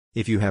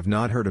If you have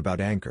not heard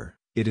about Anchor,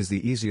 it is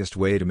the easiest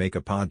way to make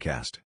a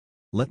podcast.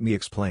 Let me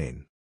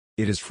explain.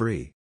 It is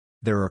free.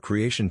 There are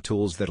creation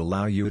tools that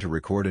allow you to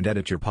record and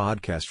edit your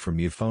podcast from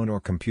your phone or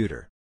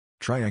computer.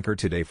 Try Anchor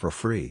today for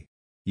free.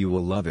 You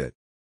will love it.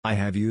 I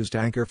have used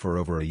Anchor for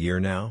over a year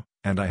now,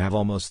 and I have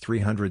almost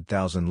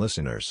 300,000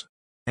 listeners.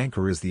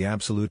 Anchor is the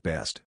absolute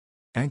best.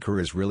 Anchor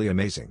is really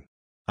amazing.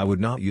 I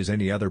would not use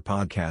any other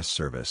podcast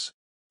service.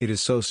 It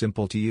is so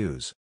simple to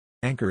use.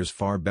 Anchor is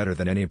far better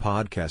than any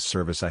podcast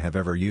service I have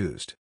ever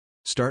used.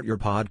 Start your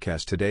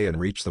podcast today and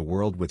reach the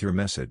world with your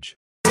message.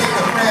 But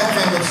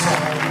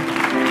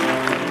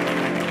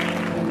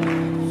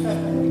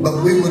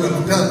we would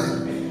have done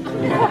it.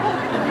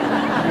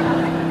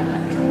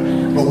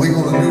 But we're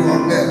going to do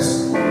our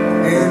best.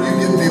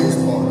 Aaron, you get Bill's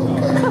part,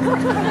 okay?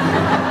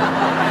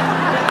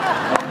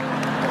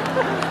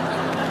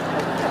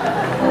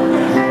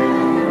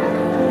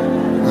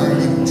 I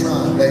ain't even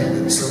trying,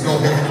 David, so go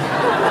ahead.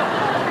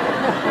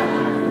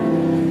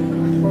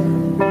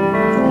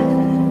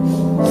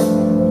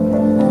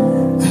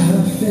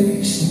 I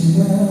faced a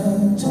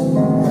mountain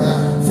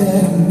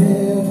that I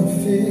never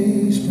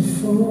faced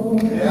before.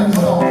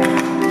 Yeah,